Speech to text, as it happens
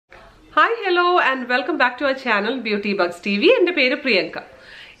Hi, hello and welcome back to our channel Beauty Bugs TV. എന്റെ പേര് പ്രിയങ്ക.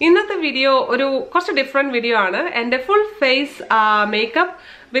 ഇന്നത്തെ video ഒരു കുറച്ച് ഡിഫറെന്റ് വീഡിയോ ആണ്. എന്റെ full face makeup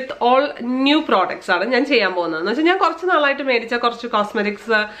with all new products ആണ് ഞാൻ ചെയ്യാൻ പോകുന്നത്. എന്ന് വെച്ചാൽ ഞാൻ കുറച്ച് നാളായിട്ട് മേടിച്ച കുറച്ച്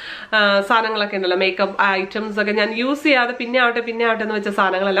കോസ്മെറ്റിക്സ് സാധനങ്ങളൊക്കെ ഉണ്ടല്ലോ, മേക്കപ്പ് ഐറ്റംസ് ഒക്കെ ഞാൻ യൂസ് ചെയ്യാതെ പിന്നെ ആവട്ടെ എന്ന് വെച്ച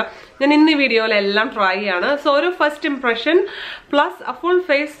സാധനങ്ങളെല്ലാം ഞാൻ ഇന്ന് ഈ വീഡിയോയിലെല്ലാം ട്രൈ ചെയ്യാണ്. സോ ഒരു first impression plus full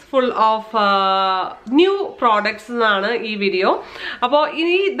face full of new products എന്നാണ് ഈ വീഡിയോ. അപ്പോൾ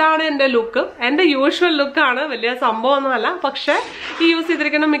ഇതാണ് എൻ്റെ ലുക്ക്. എൻ്റെ യൂഷ്വൽ ലുക്കാണ്, വലിയ സംഭവമൊന്നുമല്ല. പക്ഷെ ഈ യൂസ്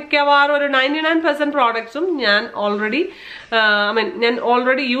ചെയ്തിരിക്കുന്ന മിക്കവാറും ഒരു 99% പ്രോഡക്ട്സും ഞാൻ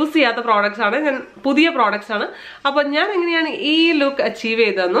ഓൾറെഡി യൂസ് ചെയ്യാത്ത പ്രോഡക്ട്സ് ആണ്, ഞാൻ പുതിയ പ്രോഡക്ട്സ് ആണ്. അപ്പോൾ ഞാൻ എങ്ങനെയാണ് ഈ ലുക്ക് അച്ചീവ്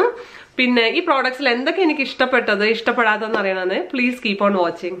ചെയ്തതെന്നും പിന്നെ ഈ പ്രോഡക്ട്സിൽ എന്തൊക്കെ എനിക്ക് ഇഷ്ടപ്പെടാത്തതെന്ന് അറിയണമെന്ന് please keep on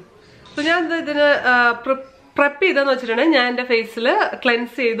watching. So ഞാൻ ഇതിന് പ്രെപ്പ് ചെയ്തെന്ന് വെച്ചിട്ടുണ്ടെങ്കിൽ ഞാൻ എൻ്റെ ഫേസിൽ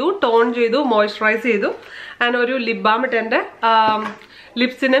ക്ലെൻസ് ചെയ്തു, ടോൺ ചെയ്തു, മോയ്സ്ചറൈസ് ചെയ്തു ആൻഡ് ഒരു ലിപ് ബാം ഇട്ട് എൻ്റെ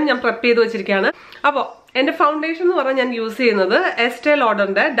ലിപ്സിനും ഞാൻ പ്രെപ്പ് ചെയ്ത് വെച്ചിരിക്കുകയാണ്. അപ്പോൾ എൻ്റെ ഫൗണ്ടേഷൻ എന്ന് പറഞ്ഞാൽ ഞാൻ യൂസ് ചെയ്യുന്നത് എസ്റ്റേ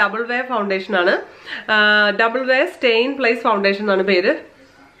ലോഡറിന്റെ ഡബിൾ വെയർ ഫൗണ്ടേഷൻ ആണ്. Double wear stain place foundation എന്നാണ് പേര്.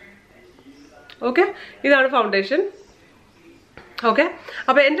 ഓക്കെ, ഇതാണ് ഫൗണ്ടേഷൻ. ഓക്കെ,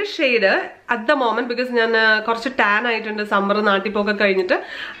 അപ്പൊ എന്റെ shade at the moment, because ഞാൻ കുറച്ച് ടാൻ ആയിട്ടുണ്ട് സമ്മർ നാട്ടിപ്പോക്കെ കഴിഞ്ഞിട്ട്,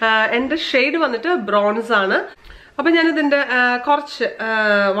 എന്റെ ഷെയ്ഡ് വന്നിട്ട് ബ്രോൺസ് ആണ്. അപ്പൊ ഞാനിതിന്റെ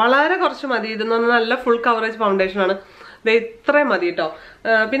വളരെ കുറച്ച് മതി. ഇതെന്ന് പറഞ്ഞാൽ നല്ല ഫുൾ കവറേജ് ഫൗണ്ടേഷൻ ആണ്. ഇത് ഇത്രയും മതി കേട്ടോ.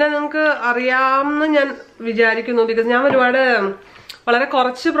 പിന്നെ നിങ്ങൾക്ക് അറിയാമെന്ന് ഞാൻ വിചാരിക്കുന്നു, ബിക്കോസ് ഞാൻ വളരെ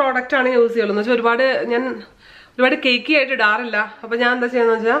കുറച്ച് പ്രോഡക്റ്റ് ആണ് യൂസ് ചെയ്യുള്ളൂ. എന്ന് വെച്ചാൽ ഞാൻ ഒരുപാട് കേക്കി ആയിട്ട് ഇടാറില്ല. അപ്പൊ ഞാൻ എന്താ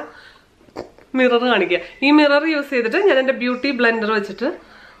ചെയ്യുന്നത് വെച്ചാൽ മിറർ കാണിക്കുക. ഈ മിറർ യൂസ് ചെയ്തിട്ട് ഞാൻ എൻ്റെ ബ്യൂട്ടി ബ്ലെൻഡർ വെച്ചിട്ട്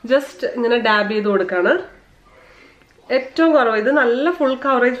ജസ്റ്റ് ഇങ്ങനെ ഡാബ് ചെയ്ത് കൊടുക്കാണ്. ഏറ്റവും കുറവ്, ഇത് നല്ല ഫുൾ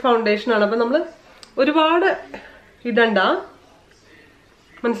കവറേജ് ഫൗണ്ടേഷൻ ആണ്. അപ്പൊ നമ്മൾ ഒരുപാട് ഇടണ്ട,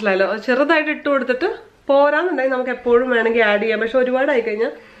 മനസ്സിലായല്ലോ. ചെറുതായിട്ട് ഇട്ട് കൊടുത്തിട്ട് പോരാന്നുണ്ടെങ്കിൽ നമുക്ക് എപ്പോഴും വേണമെങ്കിൽ ആഡ് ചെയ്യാം. പക്ഷെ ഒരുപാട്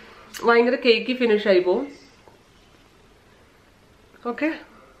ആയിക്കഴിഞ്ഞാൽ ഭയങ്കര കേക്കി ഫിനിഷ് ആയി പോവും. ഓക്കെ,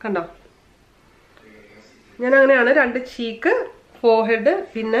 കണ്ടോ? ഞാൻ അങ്ങനെയാണ് രണ്ട് ചീക്ക്, ഫോർഹെഡ്,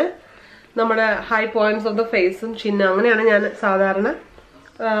 പിന്നെ നമ്മുടെ ഹൈ പോയിന്റ്സ് ഓഫ് ദ ഫേസും ചിഹ്നം, അങ്ങനെയാണ് ഞാൻ സാധാരണ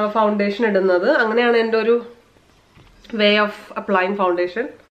ഫൗണ്ടേഷൻ ഇടുന്നത്. അങ്ങനെയാണ് എൻ്റെ ഒരു വേ ഓഫ് അപ്ലൈങ് ഫൗണ്ടേഷൻ.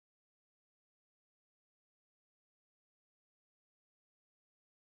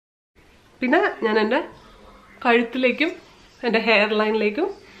 പിന്നെ ഞാൻ എൻ്റെ കഴുത്തിലേക്കും എൻ്റെ ഹെയർ ലൈനിലേക്കും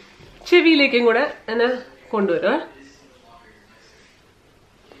ചെവിയിലേക്കും കൂടെ എന്നെ കൊണ്ടുവരുക.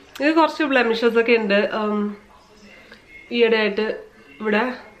 ഇത് കുറച്ച് ബ്ലെമിഷസ് ഒക്കെ ഉണ്ട് ഈയിടെയായിട്ട് ഇവിടെ.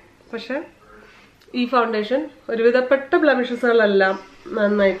 പക്ഷെ ഈ ഫൗണ്ടേഷൻ ഒരുവിധപ്പെട്ട ബ്ലെമിഷസുകളെല്ലാം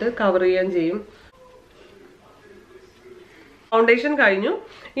നന്നായിട്ട് കവർ ചെയ്യാൻ ചെയ്യും. ഫൗണ്ടേഷൻ കഴിഞ്ഞു.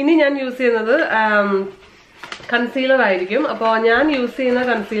 ഇനി ഞാൻ യൂസ് ചെയ്യുന്നത് കൺസീലർ ആയിരിക്കും. അപ്പോൾ ഞാൻ യൂസ് ചെയ്യുന്ന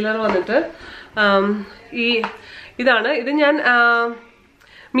കൺസീലർ വന്നിട്ട് ഇതാണ്. ഇത് ഞാൻ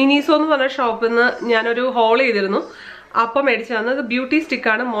മിനിസോ എന്ന് പറഞ്ഞ ഷോപ്പിൽ നിന്ന് ഞാനൊരു ഹോൾ ചെയ്തിരുന്നു. അപ്പം മേടിച്ചു തന്നത് beauty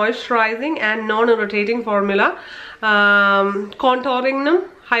സ്റ്റിക്കാണ്. Moisturising and non irritating formula. കോൺടോറിങ്ങിനും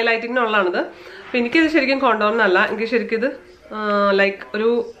ഹൈലൈറ്റിങ്ങിനും ഉള്ളതാണിത്. അപ്പം എനിക്കിത് ശരിക്കും കോൺടോറിനല്ല, എനിക്ക് ശരിക്കും ഇത് ലൈക്ക് ഒരു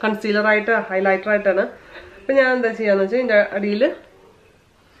കൺസീലറായിട്ട് ഹൈലൈറ്ററായിട്ടാണ്. അപ്പം ഞാൻ എന്താ ചെയ്യാന്ന് വെച്ചാൽ ഇതിൻ്റെ അടിയിൽ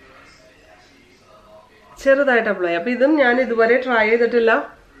ചെറുതായിട്ട് അപ്ലൈ ചെയ്യാം. അപ്പം ഇതും ഞാൻ ഇതുവരെ ട്രൈ ചെയ്തിട്ടില്ല.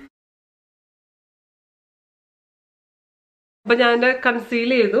 അപ്പം ഞാൻ എൻ്റെ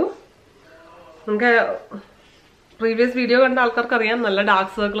കൺസീൽ ചെയ്തു. നമുക്ക് പ്രീവിയസ് വീഡിയോ കണ്ട ആൾക്കാർക്ക് അറിയാം, നല്ല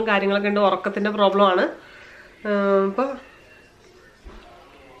ഡാർക്ക് സർക്കിളും കാര്യങ്ങളൊക്കെ ഉണ്ട്, ഉറക്കത്തിൻ്റെ പ്രോബ്ലം ആണ്. അപ്പോൾ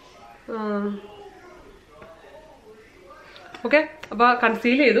ഓക്കെ, അപ്പോൾ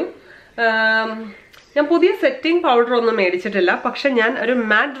കൺസീൽ ചെയ്തു. ഞാൻ പുതിയ സെറ്റിംഗ് പൗഡർ ഒന്നും മേടിച്ചിട്ടില്ല. പക്ഷെ ഞാൻ ഒരു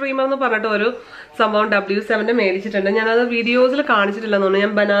മാറ്റ് ഡ്രീമർ എന്ന് പറഞ്ഞിട്ട് ഒരു സംഭവം W7 മേടിച്ചിട്ടുണ്ട്. ഞാനത് വീഡിയോസിൽ കാണിച്ചിട്ടില്ലെന്ന് തോന്നുന്നു.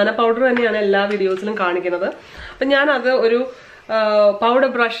 ഞാൻ ബനാന പൗഡർ തന്നെയാണ് എല്ലാ വീഡിയോസിലും കാണിക്കുന്നത്. അപ്പം ഞാനത് ഒരു പൗഡർ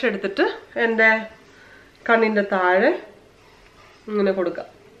ബ്രഷ് എടുത്തിട്ട് എൻ്റെ കണ്ണിൻ്റെ താഴെ ഇങ്ങനെ കൊടുക്കാം.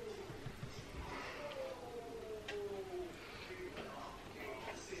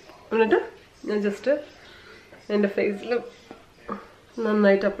 എന്നിട്ട് ഞാൻ ജസ്റ്റ് എൻ്റെ ഫേസിൽ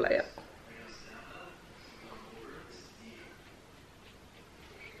നന്നായിട്ട് അപ്ലൈ ചെയ്യാം.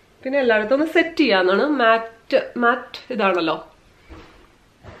 പിന്നെ എല്ലായിടത്തും ഒന്ന് സെറ്റ് ചെയ്യാന്നാണ്. മാറ്റ് ഇതാണല്ലോ.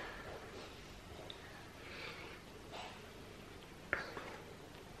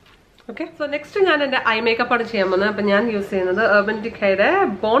 ഓക്കെ, സോ നെക്സ്റ്റ് ഞാൻ എൻ്റെ ഐ മേക്കപ്പ് ആണ് ചെയ്യാൻ പോകുന്നത്. അപ്പം ഞാൻ യൂസ് ചെയ്യുന്നത് Urban Decayയുടെ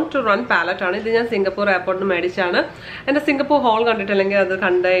Born to Run palette ആണ്. ഇത് ഞാൻ സിംഗപ്പൂർ എയർപോർട്ടിൽ നിന്ന് മേടിച്ചാണ്. എൻ്റെ സിംഗപ്പൂർ ഹോൾ കണ്ടിട്ടില്ലെങ്കിൽ അത്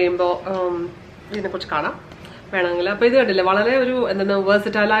കണ്ടു കഴിയുമ്പോൾ ഇതിനെക്കുറിച്ച് കാണാം വേണമെങ്കിൽ. അപ്പോൾ ഇത് കണ്ടില്ലേ, വളരെ ഒരു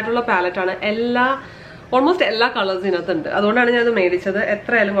വേഴ്സറ്റൈൽ ആയിട്ടുള്ള പാലറ്റാണ്. ഓൾമോസ്റ്റ് എല്ലാ കളേഴ്സും ഇതിനകത്തുണ്ട്. അതുകൊണ്ടാണ് ഞാനത് മേടിച്ചത്.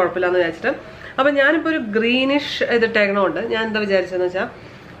 എത്രയായാലും കുഴപ്പമില്ലാന്ന് വിചാരിച്ചിട്ട്. അപ്പം ഞാനിപ്പോൾ ഒരു ഗ്രീനിഷ് ഇതിട്ടേക്കണമുണ്ട്. ഞാൻ എന്താ വിചാരിച്ചതെന്ന് വെച്ചാൽ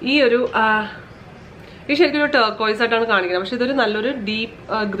ഈ ഒരു ഈ ശരിക്കും ഒരു ടർക്കോയ്സ് ആയിട്ടാണ് കാണിക്കുന്നത്, പക്ഷെ ഇതൊരു നല്ലൊരു ഡീപ്പ്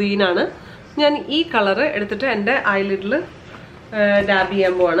ഗ്രീൻ ആണ്. ഞാൻ ഈ കളറ് എടുത്തിട്ട് എൻ്റെ ഐലിഡിൽ ഡാബ്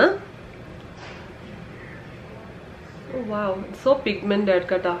ചെയ്യാൻ പോവാണ്. വാവ്, സോ പിഗ്മെന്റഡ്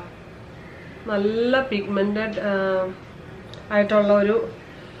കേട്ടോ, നല്ല പിഗ്മെന്റഡ് ആയിട്ടുള്ള ഒരു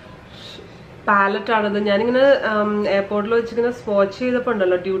പാലറ്റാണിത്. ഞാനിങ്ങനെ എയർപോർട്ടിൽ വെച്ചിങ്ങനെ സ്വാച്ച് ചെയ്തപ്പോൾ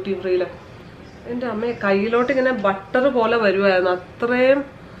ഉണ്ടല്ലോ ഡ്യൂട്ടി ഫ്രീയിൽ, എൻ്റെ അമ്മയെ കയ്യിലോട്ട് ഇങ്ങനെ ബട്ടർ പോലെ വരുമായിരുന്നു. അത്രയും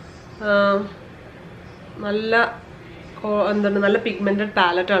നല്ല നല്ല പിഗ്മെന്റഡ്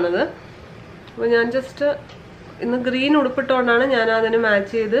പാലറ്റാണിത്. അപ്പോൾ ഞാൻ ജസ്റ്റ് ഇന്ന് ഗ്രീൻ ഉടുപ്പിട്ടുകൊണ്ടാണ് ഞാൻ അതിന്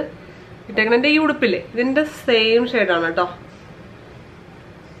മാച്ച് ചെയ്ത് ഇട്ടേക്കുന്നത്. എൻ്റെ ഈ ഉടുപ്പില്ലേ ഇതിൻ്റെ സെയിം ഷെയ്ഡാണ് കേട്ടോ.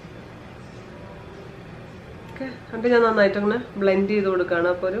 ഓക്കെ, എന്നിട്ട് ഞാൻ നന്നായിട്ട് അങ്ങനെ ബ്ലെൻഡ് ചെയ്ത് കൊടുക്കുകയാണ്.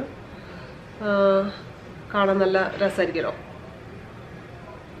 അപ്പോൾ ഒരു കാണാൻ നല്ല രസമായിരിക്കുമല്ലോ.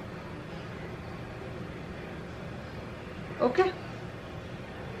 ഓക്കെ,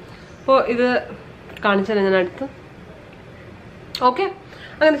 അപ്പോൾ ഇത് കാണിച്ചാൽ ഞാൻ അടുത്ത്. ഓക്കെ,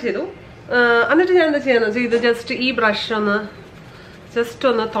 അങ്ങനെ ചെയ്തു. എന്നിട്ട് ഞാൻ എന്താ ചെയ്യാന്ന് വെച്ചാൽ ഇത് ജസ്റ്റ് ഈ ബ്രഷ് ഒന്ന്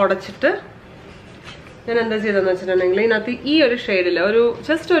തുടച്ചിട്ട് ഞാൻ എന്താ ചെയ്തതെന്ന് വെച്ചിട്ടുണ്ടെങ്കിൽ ഇതിനകത്ത് ഈ ഒരു ഷെയ്ഡിൽ ഒരു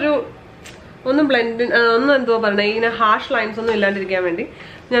ജസ്റ്റ് ഒന്ന് ബ്ലെൻഡ് എന്തോ പറഞ്ഞത് ഇങ്ങനെ ഹാഷ് ലൈൻസ് ഒന്നും ഇല്ലാണ്ടിരിക്കാൻ വേണ്ടി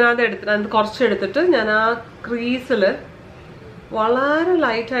ഞാൻ അത് കുറച്ചെടുത്തിട്ട് ഞാൻ ആ ക്രീസിൽ വളരെ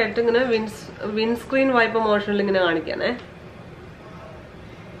ലൈറ്റായിട്ട് ഇങ്ങനെ വിൻസ്ക്രീൻ വൈപ്പ് മോഷനിൽ ഇങ്ങനെ കാണിക്കാനേ.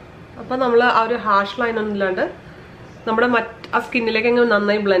 അപ്പം നമ്മൾ ആ ഒരു ഹാഷ് ലൈൻ ഒന്നും ഇല്ലാണ്ട് നമ്മുടെ ആ സ്കിന്നിലേക്ക് അങ്ങനെ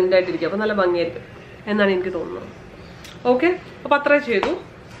നന്നായി ബ്ലെൻഡ് ആയിട്ടിരിക്കും. അപ്പം നല്ല ഭംഗിയായിരിക്കും എന്നാണ് എനിക്ക് തോന്നുന്നത്. ഓക്കെ, അപ്പം അത്രേ ചെയ്തു.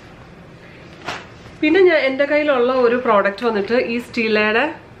 പിന്നെ ഞാൻ എൻ്റെ കയ്യിലുള്ള ഒരു പ്രോഡക്റ്റ് വന്നിട്ട് ഈ സ്റ്റീലയുടെ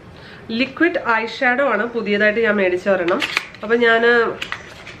ലിക്വിഡ് ഐ ഷാഡോ ആണ്. പുതിയതായിട്ട് ഞാൻ മേടിച്ച ഒരെണ്ണം. അപ്പം ഞാൻ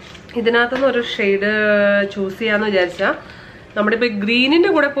ഇതിനകത്തുനിന്ന് ഒരു ഷെയ്ഡ് ചൂസ് ചെയ്യാമെന്ന് വിചാരിച്ചാൽ നമ്മുടെ ഇപ്പോൾ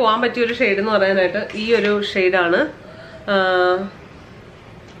ഗ്രീനിൻ്റെ കൂടെ പോകാൻ പറ്റിയ ഒരു ഷെയ്ഡ് എന്ന് പറയാനായിട്ട് ഈ ഒരു ഷെയ്ഡാണ്.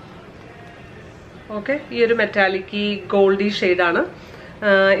 ഓക്കെ, ഈ ഒരു മെറ്റാലിക് ഗോൾഡി ഷെയ്ഡാണ്.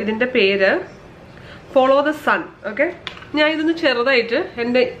 ഇതിൻ്റെ പേര് ഫോളോ ദ സൺ. ഓക്കെ, ഞാൻ ഇതൊന്ന് ചെറുതായിട്ട്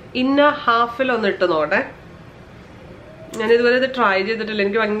എൻ്റെ ഇന്നർ ഹാഫിലൊന്ന് ഇട്ട് നോട്ടെ. ഞാനിതുവരെ ഇത് ട്രൈ ചെയ്തിട്ടില്ല,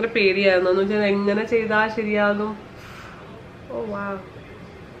 എനിക്ക് ഭയങ്കര പേടിയായിരുന്നു. എന്ന് വെച്ചാൽ എങ്ങനെ ചെയ്താൽ ശരിയാകും. ഓ വാ,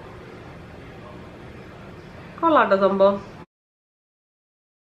 കൊള്ളാട്ടോ സംഭവം.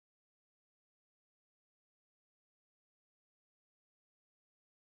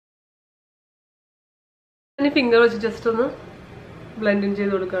 ഫിംഗർ വെച്ച് ജസ്റ്റ് ഒന്ന് ബ്ലെൻഡിങ്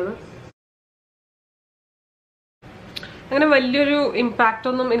ചെയ്ത് കൊടുക്കുകയാണ്. അങ്ങനെ വലിയൊരു ഇമ്പാക്റ്റ്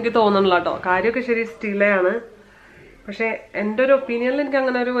ഒന്നും എനിക്ക് തോന്നുന്നില്ല കേട്ടോ. കാര്യമൊക്കെ ശരി സ്റ്റീലയാണ്, പക്ഷെ എൻ്റെ ഒരു ഒപ്പീനിയനിൽ എനിക്ക്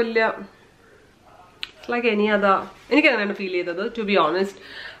അങ്ങനെ ഒരു വലിയ ലൈക്ക് എനിക്ക് അങ്ങനെയാണ് ഫീൽ ചെയ്തത്, ടു ബി ഓണസ്റ്റ്.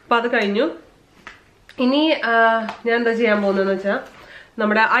 അപ്പം അത് കഴിഞ്ഞു. ഇനി ഞാൻ എന്താ ചെയ്യാൻ പോകുന്നതെന്ന് വെച്ചാൽ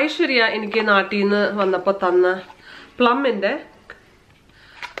നമ്മുടെ ഐശ്വര്യ എനിക്ക് നാട്ടിൽ നിന്ന് വന്നപ്പോൾ തന്ന പ്ലമ്മിൻ്റെ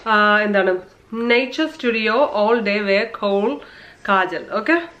എന്താണ് nature studio all day wear call kajal.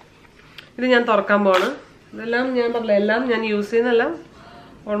 Okay, ഇത് ഞാൻ തുറക്കാൻ പോവാണ്. ഇതെല്ലാം ഞാൻ പറഞ്ഞില്ല, എല്ലാം ഞാൻ യൂസ് ചെയ്യുന്നതെല്ലാം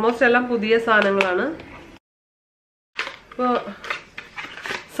ഓൾമോസ്റ്റ് എല്ലാം പുതിയ സാധനങ്ങളാണ്. അപ്പോൾ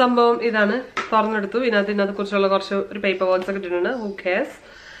സംഭവം ഇതാണ്, തുറന്നെടുത്തു. ഇതിനകത്ത് കുറിച്ചുള്ള ഒരു പേപ്പർ വർക്ക്സ് ഒക്കെ ഇട്ടിട്ടുണ്ട്. Who CARES.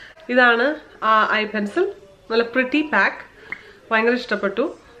 ഇതാണ് ആ ഐ പെൻസിൽ, നല്ല പ്രിറ്റി പാക്ക്, ഭയങ്കര ഇഷ്ടപ്പെട്ടു.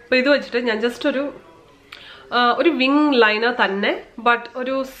 അപ്പോൾ ഇത് വെച്ചിട്ട് ഞാൻ ജസ്റ്റ് ഒരു വിങ് ലൈനർ തന്നെ, ബട്ട്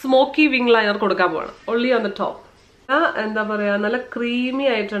ഒരു സ്മോക്കി വിങ് ലൈനർ കൊടുക്കാൻ പോവാണ്. Only on the top. എന്താ പറയാ, നല്ല ക്രീമി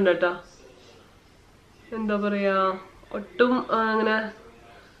ആയിട്ടുണ്ട് കേട്ടോ. എന്താ പറയാ, ഒട്ടും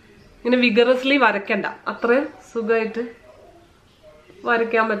ഇങ്ങനെ വിഗറസ്ലി വരയ്ക്കണ്ട, അത്രയും സുഖമായിട്ട്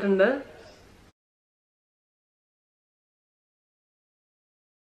വരയ്ക്കാൻ പറ്റുന്നുണ്ട്.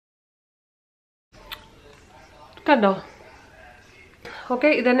 കണ്ടോ?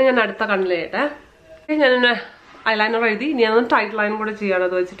 ഓക്കെ, ഇതന്നെ ഞാൻ അടുത്ത കണ്ണിൽ ചെയ്യട്ടെ. ഞാൻ ഐലൈനർ എഴുതി, ഇനി ഞാൻ ടൈറ്റ് ലൈൻ കൂടെ ചെയ്യാണ്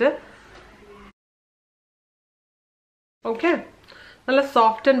അത് വെച്ചിട്ട്. ഓക്കെ, നല്ല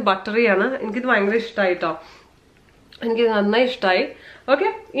സോഫ്റ്റ് ആൻഡ് ബട്ടറി ആണ്. എനിക്കിത് ഭയങ്കര ഇഷ്ടമായി കേട്ടോ, എനിക്ക് നന്നായി ഇഷ്ടമായി. ഓക്കെ,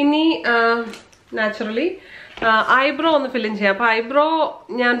 ഇനി നാച്ചുറലി ഐബ്രോ ഒന്ന് ഫില്ലിൻ ചെയ്യാം. അപ്പോൾ ഐബ്രോ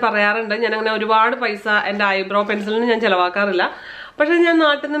ഞാൻ പറയാറുണ്ട്, ഞാൻ അങ്ങനെ ഒരുപാട് പൈസ എൻ്റെ ഐബ്രോ പെൻസിലിന് ഞാൻ ചിലവാക്കാറില്ല. പക്ഷെ ഞാൻ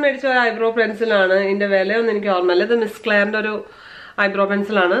നാട്ടിൽ നിന്ന് മേടിച്ച ഒരു ഐബ്രോ പെൻസിലാണ്. ഇതിൻ്റെ വിലയൊന്നും എനിക്ക് ഓർമ്മയില്ല. ഇത് മിസ് ക്ലെയറിൻ്റെ ഒരു ഐബ്രോ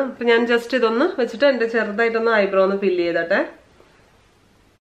പെൻസിലാണ്. അപ്പം ഞാൻ ജസ്റ്റ് ഇതൊന്ന് വെച്ചിട്ട് എൻ്റെ ചെറുതായിട്ടൊന്ന് ഐബ്രോ ഒന്ന് ഫില്ല് ചെയ്തട്ടെ.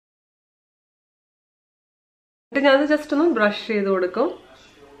 എന്നിട്ട് ഞാനത് ജസ്റ്റ് ഒന്ന് ബ്രഷ് ചെയ്ത് കൊടുക്കും.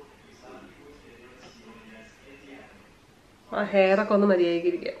 ആ ഹെയറൊക്കെ ഒന്ന്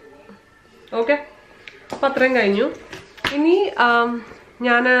മര്യാദയ്ക്കിരിക്കുക. ഓക്കെ, അപ്പം അത്രയും കഴിഞ്ഞു. ഇനി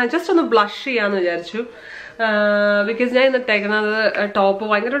ഞാൻ ജസ്റ്റ് ഒന്ന് ബ്ലഷ് ചെയ്യാമെന്ന് വിചാരിച്ചു. ബിക്കോസ് ഞാൻ ഇന്ന് ഇട്ടേക്കുന്നത് ടോപ്പ്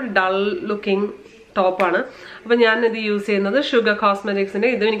ഭയങ്കര ഒരു ഡൾ ലുക്കിംഗ് ടോപ്പാണ്. അപ്പം ഞാൻ ഇത് യൂസ് ചെയ്യുന്നത് ഷുഗർ കോസ്മെറ്റിക്സിൻ്റെ,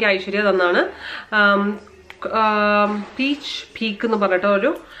 ഇതും എനിക്ക് ഐശ്വര്യ തന്നാണ്. പീച്ച് പീക്ക് എന്ന് പറഞ്ഞിട്ട്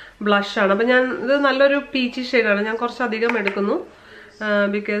ഒരു ബ്ലഷാണ്. അപ്പം ഞാൻ ഇത് നല്ലൊരു പീച്ചി ഷെയ്ഡാണ്. ഞാൻ കുറച്ചധികം എടുക്കുന്നു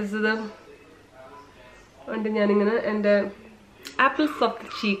ബിക്കോസ് ഇത് ഉണ്ട്. ഞാനിങ്ങനെ എൻ്റെ ആപ്പിൾസ് ഓഫ്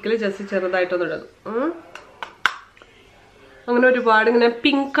ചീക്കിൽ ജസ്റ്റ് ചെറുതായിട്ടൊന്നും ഇടുന്നു. അങ്ങനെ ഒരുപാട് ഇങ്ങനെ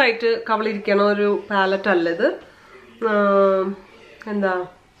പിങ്ക് ആയിട്ട് കവളിരിക്കണ ഒരു പാലറ്റ് അല്ല ഇത്. എന്താ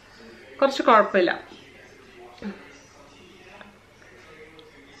കുറച്ച് കുഴപ്പമില്ല.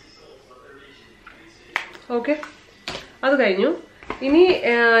 ഓക്കെ, അത് കഴിഞ്ഞു. ഇനി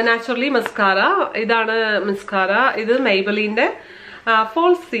നാച്ചുറലി മസ്കാര. ഇതാണ് മസ്കാര. ഇത് മെയ്ബലിന്റെ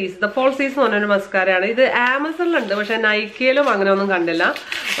ഫോൾസീസ്. ദ ഫോൾസീസ് എന്ന് പറഞ്ഞൊരു മസ്കാരയാണ്. ഇത് ആമസോണിലുണ്ട്, പക്ഷെ നൈക്കയിലും അങ്ങനെ ഒന്നും കണ്ടില്ല.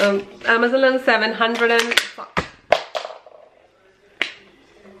 ആമസോണിൽ 700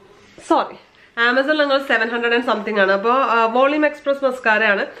 ആമസോണിൽ നിങ്ങൾ 700 and something ആണ്. അപ്പോൾ വോളിയം എക്സ്പ്രസ്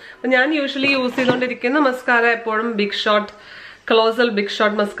മസ്കാരയാണ്. അപ്പം ഞാൻ യൂഷ്വലി യൂസ് ചെയ്തുകൊണ്ടിരിക്കുന്ന മസ്കാര എപ്പോഴും ബിഗ് ഷോട്ട് ക്ലോസൽ ബിഗ്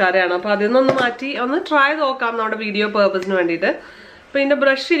ഷോട്ട് മസ്കാരയാണ്. അപ്പോൾ അതിൽ നിന്നൊന്ന് മാറ്റി ഒന്ന് ട്രൈ നോക്കാം നമ്മുടെ വീഡിയോ പേർപ്പസിന് വേണ്ടിയിട്ട്. അപ്പോൾ ഇതിൻ്റെ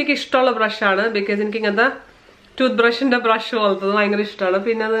ബ്രഷ് എനിക്ക് ഇഷ്ടമുള്ള ബ്രഷാണ്. ബിക്കോസ് എനിക്ക് ഇങ്ങനത്തെ ടൂത്ത് ബ്രഷിൻ്റെ ബ്രഷ് പോലത്തത് ഭയങ്കര ഇഷ്ടമാണ്.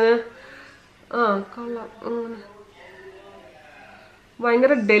 പിന്നെ അതിന് കൊള്ളാം,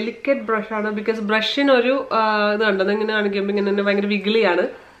 ഭയങ്കര ഡെലിക്കേറ്റ് ബ്രഷാണ്. ബിക്കോസ് ബ്രഷിനൊരു ഇത് കണ്ടത് ഇങ്ങനെ കാണിക്കുമ്പോൾ ഇങ്ങനെ ഭയങ്കര വിഗിളിയാണ്.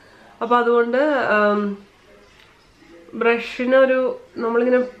 അപ്പോൾ അതുകൊണ്ട് ബ്രഷിനൊരു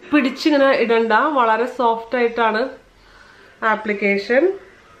നമ്മളിങ്ങനെ പിടിച്ചിങ്ങനെ ഇടണ്ട, വളരെ സോഫ്റ്റ് ആയിട്ടാണ് ആപ്ലിക്കേഷൻ.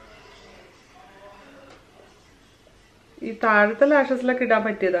 ഈ താഴത്തെ ലാഷസിലൊക്കെ ഇടാൻ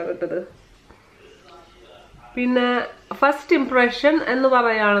പറ്റിയതാണ് ഇട്ടത്. പിന്നെ ഫസ്റ്റ് ഇംപ്രഷൻ എന്ന്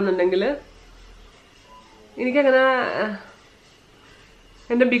പറയുകയാണെന്നുണ്ടെങ്കിൽ എനിക്കങ്ങനെ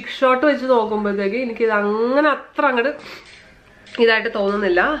എൻ്റെ ബിഗ് ഷോട്ട് വെച്ച് നോക്കുമ്പോഴത്തേക്ക് എനിക്കിത് അങ്ങനെ അത്ര അങ്ങോട്ട് ഇതായിട്ട്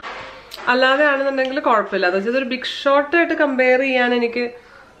തോന്നുന്നില്ല. അല്ലാതെ ആണെന്നുണ്ടെങ്കിൽ കുഴപ്പമില്ല. എന്ന് വെച്ചാൽ ഇതൊരു ബിഗ് ഷോട്ടായിട്ട് കമ്പയർ ചെയ്യാൻ എനിക്ക്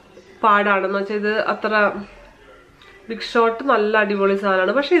പാടാണെന്ന് വെച്ചാൽ ഇത് അത്ര ബിഗ് ഷോട്ട് നല്ല അടിപൊളി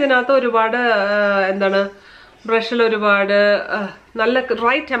സാധനമാണ്. പക്ഷെ ഇതിനകത്ത് ഒരുപാട് എന്താണ് ബ്രഷിൽ ഒരുപാട് നല്ല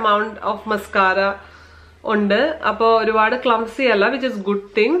റൈറ്റ് എമൗണ്ട് ഓഫ് മസ്കാര ഉണ്ട്. അപ്പോൾ ഒരുപാട് ക്ലംസി അല്ല, വിച്ച് ഇസ് ഗുഡ്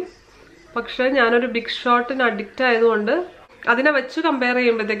തിങ്. പക്ഷെ ഞാനൊരു ബിഗ് ഷോട്ടിന് അഡിക്റ്റ് ആയതുകൊണ്ട് അതിനെ വെച്ച് കമ്പയർ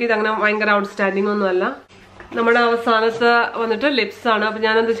ചെയ്യുമ്പോഴത്തേക്ക് ഇതങ്ങനെ ഭയങ്കര ഔട്ട്സ്റ്റാൻഡിങ് ഒന്നുമല്ല. നമ്മുടെ അവസാനത്തെ വന്നിട്ട് ലിപ്സ് ആണ്. അപ്പം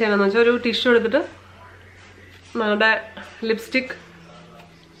ഞാൻ എന്ത് ചെയ്യണമെന്ന് വെച്ചാൽ ഒരു ടിഷ്യൂ എടുത്തിട്ട് നമ്മുടെ ലിപ്സ്റ്റിക്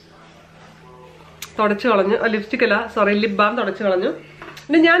തുടച്ചു കളഞ്ഞു. ലിപ്സ്റ്റിക് അല്ല, സോറി, ലിപ് ബാം തുടച്ചു കളഞ്ഞു.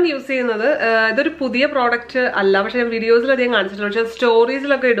 പിന്നെ ഞാൻ യൂസ് ചെയ്യുന്നത് ഇതൊരു പുതിയ പ്രോഡക്റ്റ് അല്ല, പക്ഷെ ഞാൻ വീഡിയോസിൽ അധികം കാണിച്ചിട്ടില്ല. പക്ഷെ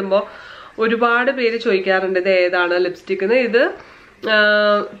സ്റ്റോറീസിലൊക്കെ ഇടുമ്പോൾ ഒരുപാട് പേര് ചോദിക്കാറുണ്ട് ഇത് ഏതാണ് ലിപ്സ്റ്റിക്കിന്. ഇത്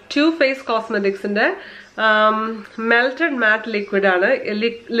to face കോസ്മെറ്റിക്സിന്റെ melted mat liquid ആണ്,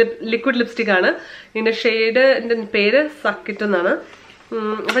 ലിക്വിഡ് ലിപ്സ്റ്റിക് ആണ്. ഇതിന്റെ ഷെയ്ഡിന്റെ പേര് സക്കിറ്റ് എന്നാണ്.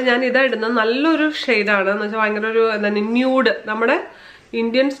 അപ്പൊ ഞാൻ ഇതാ ഇടുന്നത്. നല്ലൊരു ഷെയ്ഡാണ് എന്ന് വെച്ചാൽ ഭയങ്കര ഒരു എന്താണ് ന്യൂഡ്, നമ്മുടെ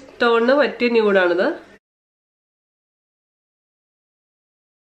ഇന്ത്യൻ ടോണിന് പറ്റിയ ന്യൂഡാണിത്.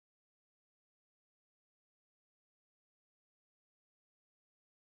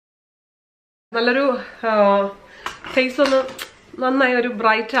 നല്ലൊരു ഫേസ് ഒന്ന് നന്നായി ഒരു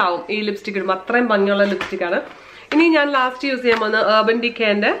ബ്രൈറ്റ് ആവും ഈ ലിപ്സ്റ്റിക് ഇടുമ്പോൾ. അത്രയും ഭംഗിയുള്ള ലിപ്സ്റ്റിക് ആണ്. ഇനി ഞാൻ ലാസ്റ്റ് യൂസ് ചെയ്യാൻ പോകുന്നത് Urban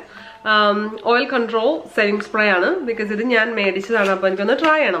Decayന്റെ oil control setting spray ആണ്. ബിക്കോസ് ഇത് ഞാൻ മേടിച്ചതാണ്. അപ്പോൾ എനിക്കൊന്ന്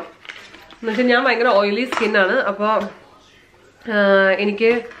ട്രൈ ചെയ്യണം. എന്നുവെച്ചാൽ ഞാൻ ഭയങ്കര ഓയിലി സ്കിന്നാണ്. അപ്പോൾ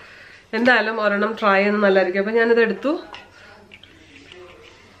എനിക്ക് എന്തായാലും ഒരെണ്ണം ട്രൈ ചെയ്യുന്നത് നല്ലതായിരിക്കും. അപ്പോൾ ഞാനിത് എടുത്തു.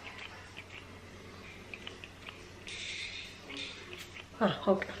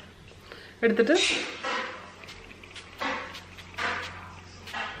 ഓക്കെ, എടുത്തിട്ട്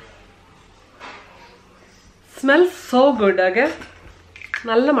സ്മെൽ സോ ഗുഡ്. ഓക്കെ,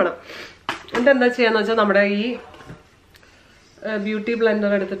 നല്ല മണം. എന്നിട്ട് എന്താ ചെയ്യാന്ന് വെച്ചാൽ നമ്മുടെ ഈ ബ്യൂട്ടി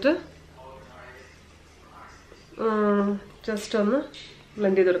ബ്ലെൻഡർ എടുത്തിട്ട് ജസ്റ്റ് ഒന്ന്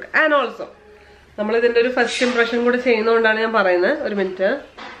ബ്ലെൻഡ് ചെയ്ത് കൊടുക്കുക. ആൻഡ് ഓൾസോ നമ്മളിതിൻ്റെ ഒരു ഫസ്റ്റ് ഇംപ്രഷൻ കൂടെ ചെയ്യുന്നതുകൊണ്ടാണ് ഞാൻ പറയുന്നത്. ഒരു മിനിറ്റ്.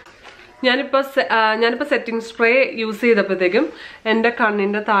 ഞാനിപ്പോൾ സെറ്റിംഗ് സ്പ്രേ യൂസ് ചെയ്തപ്പോഴത്തേക്കും എൻ്റെ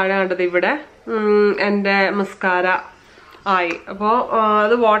കണ്ണിൻ്റെ താഴെ കണ്ടത് ഇവിടെ എൻ്റെ മസ്കാര ആയി. അപ്പോൾ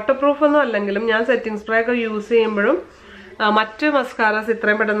അത് വാട്ടർ പ്രൂഫ് ഒന്നും അല്ലെങ്കിലും ഞാൻ സെറ്റിംഗ് സ്പ്രേ ഒക്കെ യൂസ് ചെയ്യുമ്പോഴും മറ്റ് മസ്കാരാസ്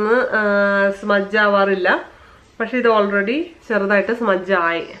ഇത്രയും പെട്ടെന്ന് സ്മജ് ആവാറില്ല. പക്ഷെ ഇത് ഓൾറെഡി ചെറുതായിട്ട് സ്മജ്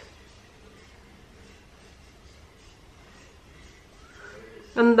ആയി.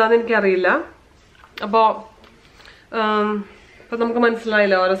 എന്താന്ന് എനിക്കറിയില്ല. അപ്പോൾ നമുക്ക്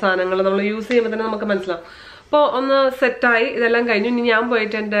മനസ്സിലായില്ല ഓരോ സാധനങ്ങൾ നമ്മൾ യൂസ് ചെയ്യുമ്പോൾ തന്നെ നമുക്ക് മനസ്സിലാവും. അപ്പോൾ ഒന്ന് സെറ്റായി, ഇതെല്ലാം കഴിഞ്ഞു. ഇനി ഞാൻ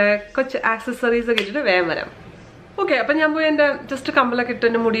പോയിട്ട് എൻ്റെ കുറച്ച് ആക്സസറീസ് ഒക്കെ ഇട്ടിട്ട് വേഗം വരാം. ഓക്കെ, അപ്പം ഞാൻ പോയി എൻ്റെ ജസ്റ്റ് കമ്പലൊക്കെ ഇട്ട്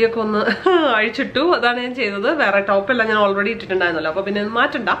എൻ്റെ മുടിയൊക്കെ ഒന്ന് അഴിച്ചിട്ടു. അതാണ് ഞാൻ ചെയ്തത്. വേറെ ടോപ്പെല്ലാം ഞാൻ ഓൾറെഡി ഇട്ടിട്ടുണ്ടായിരുന്നല്ലോ, അപ്പോൾ പിന്നെ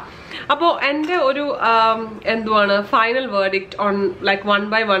മാറ്റണ്ട. അപ്പോൾ എൻ്റെ ഒരു എന്തുവാണ് final verdict on like 1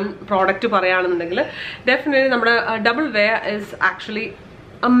 by 1 product പറയുകയാണെന്നുണ്ടെങ്കിൽ ഡെഫിനറ്റ്ലി നമ്മുടെ double where is actually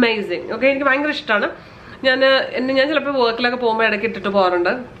amazing. Okay, എനിക്ക് ഭയങ്കര ഇഷ്ടമാണ്. ഞാൻ ചിലപ്പോൾ വർക്കിലൊക്കെ പോകുമ്പോൾ ഇടയ്ക്ക് ഇട്ടിട്ട്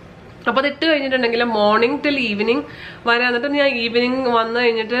പോകാറുണ്ട്. അപ്പോൾ അത് ഇട്ട് കഴിഞ്ഞിട്ടുണ്ടെങ്കിൽ മോർണിംഗ് ടിൽ ഈവനിങ് വരെ, എന്നിട്ട് ഞാൻ ഈവനിങ് വന്നു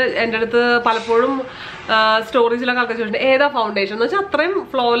കഴിഞ്ഞിട്ട് എൻ്റെ അടുത്ത് പലപ്പോഴും സ്റ്റോറീസിലൊക്കെ ആൾക്കാർ ചോദിച്ചിട്ടുണ്ട് ഏതാ ഫൗണ്ടേഷൻ എന്ന് വെച്ചാൽ അത്രയും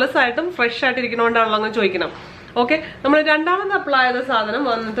ഫ്ലോലെസ് ആയിട്ടും ഫ്രഷ് ആയിട്ട് ഇരിക്കണോണ്ടാണല്ലോ അങ്ങനെ ചോദിക്കണം. ഓക്കെ, നമ്മൾ രണ്ടാമത് അപ്ലൈ ചെയ്ത സാധനം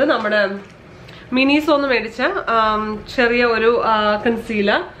വന്നിട്ട് നമ്മുടെ മിനിസോന്ന് മേടിച്ച ചെറിയ ഒരു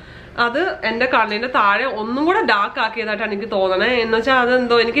കൺസീലർ. അത് എൻ്റെ കണ്ണിൻ്റെ താഴെ ഒന്നും കൂടെ ഡാർക്ക് ആക്കിയതായിട്ടാണ് എനിക്ക് തോന്നണേ. എന്ന് വെച്ചാൽ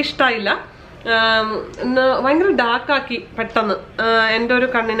അതെന്തോ എനിക്ക് ഇഷ്ടമായില്ല, ഭയങ്കര ഡാർക്കാക്കി പെട്ടെന്ന്. എൻ്റെ ഒരു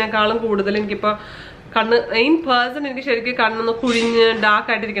കണ്ണിനേക്കാളും കൂടുതൽ എനിക്കിപ്പോൾ കണ്ണ് ഇൻ പേഴ്സൺ എനിക്ക് ശരിക്കും കണ്ണൊന്ന് കുഴിഞ്ഞ്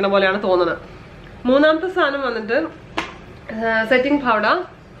ഡാർക്കായിട്ടിരിക്കണ പോലെയാണ് തോന്നുന്നത്. മൂന്നാമത്തെ സാധനം വന്നിട്ട് സെറ്റിംഗ് പൗഡർ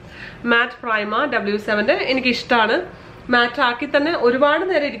മാറ്റ് പ്രൈമർ W7. എനിക്കിഷ്ടമാണ്. മാറ്റ് ആക്കി തന്നെ ഒരുപാട്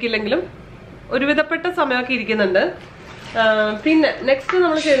നേരം ഇരിക്കില്ലെങ്കിലും ഒരുവിധപ്പെട്ട സമയമൊക്കെ ഇരിക്കുന്നുണ്ട്. പിന്നെ നെക്സ്റ്റ്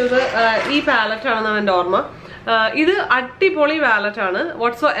നമ്മൾ ചെയ്തത് ഈ പാലറ്റ് ആണെന്നാണ് എൻ്റെ ഓർമ്മ. ഇത് അടിപൊളി വാലറ്റ് ആണ്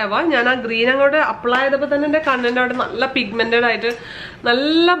വാട്ട്സോ എവർ. ഞാൻ ആ ഗ്രീൻ അങ്ങോട്ട് അപ്ലൈ ചെയ്തപ്പോൾ തന്നെ എൻ്റെ കണ്ണിൻ്റെ അവിടെ നല്ല പിഗ്മെന്റഡ് ആയിട്ട്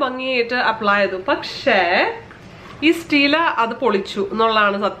നല്ല ഭംഗിയായിട്ട് അപ്ലൈ ചെയ്തു. പക്ഷേ ഈ സ്റ്റീല അത് പൊളിച്ചു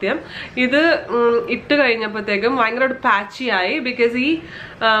എന്നുള്ളതാണ് സത്യം. ഇത് ഇട്ട് കഴിഞ്ഞപ്പോഴത്തേക്കും ഭയങ്കര ഒരു പാച്ചി ആയി. ബിക്കോസ് ഈ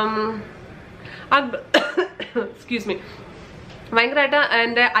എക്സ്ക്യൂസ് മീ ഭയങ്കരമായിട്ട്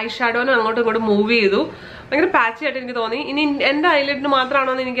എൻ്റെ ഐ ഷാഡോനെ അങ്ങോട്ടും ഇങ്ങോട്ടും മൂവ് ചെയ്തു. ഭയങ്കര പാച്ചി ആയിട്ട് എനിക്ക് തോന്നി. ഇനി എൻ്റെ ഐലൈറ്റിന്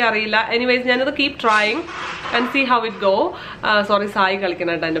മാത്രമാണോ എന്ന് എനിക്ക് അറിയില്ല. എനിവേസ് ഞാനത് keep trying and see how it go. Sorry, Sai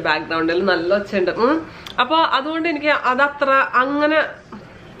കളിക്കണേട്ടോ എൻ്റെ ബാക്ക്ഗ്രൗണ്ടിൽ നല്ല ഒച്ചയുണ്ട്. അപ്പോൾ അതുകൊണ്ട് എനിക്ക് അതത്ര അങ്ങനെ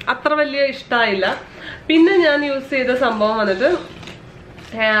അത്ര വലിയ ഇഷ്ടമായില്ല. പിന്നെ ഞാൻ യൂസ് ചെയ്ത സംഭവം വന്നിട്ട്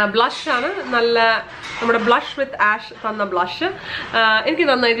ബ്ലഷ് ആണ്. നല്ല നമ്മുടെ ബ്ലഷ് വിത്ത് ആഷ് തന്ന ബ്ലഷ് എനിക്ക്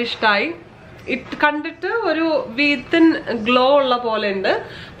നന്നായിട്ട് ഇഷ്ടമായി. കണ്ടിട്ട് ഒരു വീത്തിൻ ഗ്ലോ ഉള്ള പോലെ ഉണ്ട്.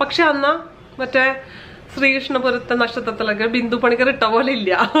 പക്ഷെ എന്നാ മറ്റേ ശ്രീകൃഷ്ണപുരത്തെ നക്ഷത്രത്തിലൊക്കെ ബിന്ദു പണിക്കർ ഇട്ട പോലെ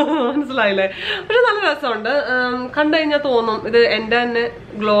ഇല്ല. മനസ്സിലായില്ലേ? പക്ഷെ നല്ല രസമുണ്ട്. കണ്ടു കഴിഞ്ഞാൽ തോന്നും ഇത് എൻ്റെ തന്നെ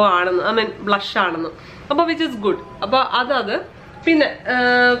ഗ്ലോ ആണെന്ന്, ഐ മീൻ ബ്ലഷ് ആണെന്ന്. അപ്പോൾ വിച്ച് ഇസ് ഗുഡ്. അപ്പോൾ അത്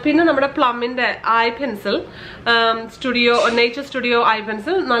പിന്നെ നമ്മുടെ പ്ലമ്മിന്റെ I pencil nature studio I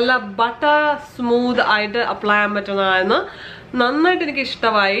pencil നല്ല ബട്ടർ സ്മൂത്ത് ആയിട്ട് അപ്ലൈ ചെയ്യാൻ പറ്റുന്നതായിരുന്നു. നന്നായിട്ട് എനിക്ക്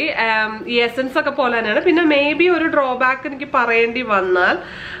ഇഷ്ടമായി. ഈ എസൻസ് ഒക്കെ പോലെ തന്നെയാണ്. പിന്നെ മേ ബി ഒരു ഡ്രോബാക്ക് എനിക്ക് പറയേണ്ടി വന്നാൽ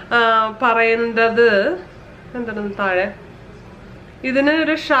പറയേണ്ടത് എന്താണ് താഴെ ഇതിന്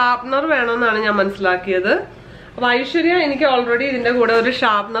ഒരു ഷാർപ്നർ വേണമെന്നാണ് ഞാൻ മനസ്സിലാക്കിയത്. അപ്പൊ ഐശ്വര്യ എനിക്ക് ഓൾറെഡി ഇതിന്റെ കൂടെ ഒരു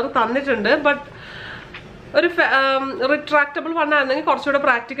ഷാർപ്നർ തന്നിട്ടുണ്ട്. ബട്ട് ഒരു റിട്രാക്റ്റബിൾ വണ്ണായിരുന്നെങ്കിൽ കുറച്ചുകൂടെ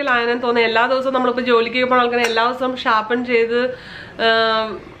പ്രാക്ടിക്കൽ ആയെന്ന് തോന്നി. എല്ലാ ദിവസവും നമ്മളിപ്പോൾ ജോലിക്ക് പോകുമ്പോൾ ആൾക്കാരെ എല്ലാ ദിവസവും ഷാർപ്പൺ ചെയ്ത്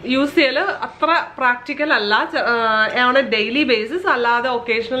യൂസ് ചെയ്യല് അത്ര പ്രാക്ടിക്കൽ അല്ല. ഓൺ എ ഡെയിലി ബേസിസ് അല്ലാതെ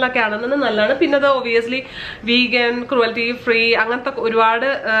ഒക്കേഷണൽ ഒക്കെ ആണെന്ന് നല്ലതാണ്. പിന്നെ അത് ഒബിയസ്ലി വീഗൻ, ക്രുവൽറ്റി ഫ്രീ അങ്ങനത്തെ ഒരുപാട്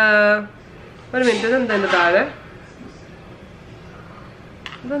ഒരു മിനിറ്റ് ഇതെന്താ താഴെ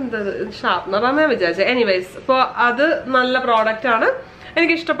ഇതെന്തത് ഷാർപ്നറാന്ന് വിചാരിച്ചത്. എനിവേസ് ഇപ്പോൾ അത് നല്ല പ്രോഡക്റ്റ് ആണ്,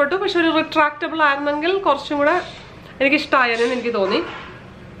 എനിക്ക് ഇഷ്ടപ്പെട്ടു. പക്ഷെ ഒരു റിട്രാക്റ്റബിൾ ആയിരുന്നെങ്കിൽ കുറച്ചും കൂടെ എനിക്ക് ഇഷ്ടമായെന്ന് എനിക്ക് തോന്നി.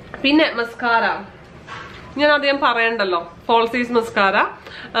 പിന്നെ മസ്കാര ഞാൻ അധികം പറയണ്ടല്ലോ, ഫോൾസീസ് മസ്കാര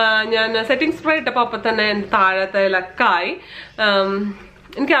ഞാൻ സെറ്റിംഗ് സ്പ്രേ ഇട്ടപ്പോൾ അപ്പം തന്നെ എൻ്റെ താഴത്തെ ലക്കായി.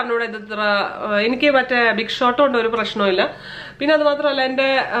 എനിക്ക് അറിഞ്ഞൂടെ ഇത്ര എനിക്ക് മറ്റേ ബിഗ് ഷോട്ട് കൊണ്ട് ഒരു പ്രശ്നമില്ല. പിന്നെ അത് മാത്രമല്ല എൻ്റെ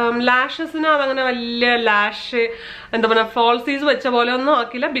ലാഷസിന് അതങ്ങനെ വലിയ ലാഷ് എന്താ പറയുക ഫോൾസീസ് വെച്ച പോലെ ഒന്നും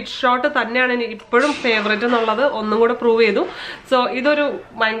ആക്കില്ല. ബിഗ് ഷോട്ട് തന്നെയാണ് എനിക്ക് ഇപ്പോഴും ഫേവറേറ്റ് എന്നുള്ളത് ഒന്നും കൂടെ പ്രൂവ് ചെയ്തു. സോ ഇതൊരു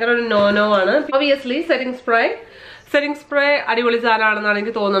ഭയങ്കര ഒരു നോ ആണ്. ഒബിയസ്ലി സെറ്റിംഗ് സ്പ്രേ അടിപൊളി സാധനമാണെന്നാണ്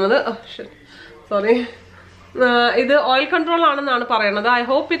എനിക്ക് തോന്നുന്നത്. സോറി, ഇത് ഓയിൽ കൺട്രോൾ ആണെന്നാണ് പറയുന്നത്. I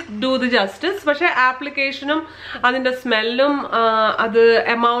hope it do the justice. പക്ഷെ ആപ്ലിക്കേഷനും അതിന്റെ സ്മെല്ലും അത്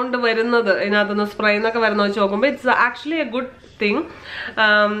എമൗണ്ട് വരുന്നത് ഇതിനകത്തുനിന്ന് സ്പ്രേ എന്നൊക്കെ വരുന്ന വെച്ച് നോക്കുമ്പോൾ it's actually A good thing.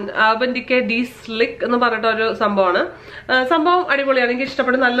 Urban decay D slick എന്ന് പറഞ്ഞിട്ട് ഒരു സംഭവമാണ്. സംഭവം അടിപൊളിയാണ്, എനിക്ക്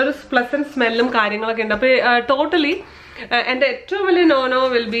ഇഷ്ടപ്പെടും. നല്ലൊരു പ്ലസന്റ് സ്മെല്ലും കാര്യങ്ങളൊക്കെ ഉണ്ട്. അപ്പൊ ടോട്ടലി എന്റെ ഏറ്റവും വലിയ no no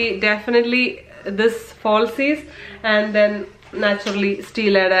will be definitely this ഫോൾസീസ് and then naturally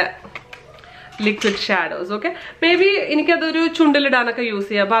സ്റ്റീലയുടെ liquid shadows. Okay, may be എനിക്കതൊരു ചുണ്ടിലിടാനൊക്കെ യൂസ്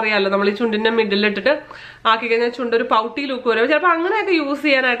ചെയ്യാം. അപ്പൊ അറിയാമല്ലോ, നമ്മൾ ഈ ചുണ്ടിന്റെ മിഡിലിട്ടിട്ട് ആക്കി കഴിഞ്ഞാൽ ചുണ്ടൊരു പൗട്ടി ലുക്ക് വരും. ചിലപ്പോൾ അങ്ങനെയൊക്കെ യൂസ്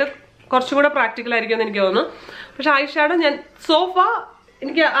ചെയ്യാനായിട്ട് കുറച്ചും കൂടെ പ്രാക്ടിക്കൽ ആയിരിക്കും എന്ന് എനിക്ക് തോന്നുന്നു. പക്ഷെ ഐ ഷാഡോ ഞാൻ സോഫ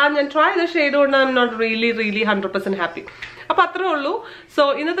എനിക്ക് ഞാൻ ട്രൈ ചെയ്ത ഷെയ്ഡ് കൊണ്ട് I am not really 100% happy. അപ്പൊ അത്രേ ഉള്ളൂ. സോ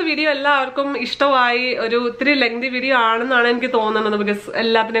ഇന്നത്തെ വീഡിയോ എല്ലാവർക്കും ഇഷ്ടമായി. ഒരു ഇത്തിരി ലെങ്തി വീഡിയോ ആണെന്നാണ് എനിക്ക് തോന്നുന്നത്, ബിക്കോസ്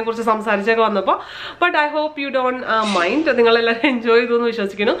എല്ലാത്തിനെ കുറിച്ച് സംസാരിച്ചൊക്കെ വന്നപ്പോൾ. But I hope you don't mind. നിങ്ങളെല്ലാവരും എൻജോയ് ചെയ്തു എന്ന്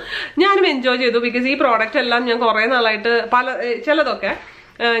വിശ്വസിക്കുന്നു. ഞാനും എൻജോയ് ചെയ്തു. ബിക്കോസ് ഈ പ്രോഡക്റ്റ് എല്ലാം ഞാൻ കുറേ നാളായിട്ട് ചിലതൊക്കെ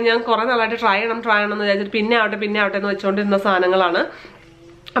ഞാൻ കുറേ നാളായിട്ട് ട്രൈ ചെയ്യണം എന്ന് വിചാരിച്ചിട്ട് പിന്നെ ആവട്ടെ എന്ന് വെച്ചുകൊണ്ടിരുന്ന സാധനങ്ങളാണ്.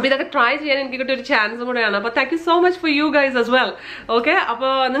 അപ്പൊ ഇതൊക്കെ ട്രൈ ചെയ്യാൻ എനിക്ക് കിട്ടിയ ഒരു ചാൻസും കൂടെയാണ്. അപ്പൊ thank you so much for you guys as well. Okay,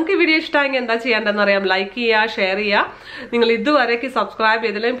 അപ്പോൾ നിങ്ങൾക്ക് ഈ വീഡിയോ ഇഷ്ടമായെങ്കിൽ എന്താ ചെയ്യേണ്ടതെന്ന് അറിയാം. ലൈക്ക് ചെയ്യുക, ഷെയർ ചെയ്യുക. നിങ്ങൾ ഇതുവരേക്ക് സബ്സ്ക്രൈബ്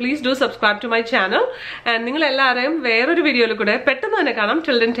ചെയ്തില്ലെങ്കിൽ please do subscribe to my channel. And നിങ്ങൾ എല്ലാവരെയും വേറൊരു വീഡിയോയിൽ കൂടെ പെട്ടെന്ന് തന്നെ കാണാം.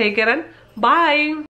 Till then take care and by.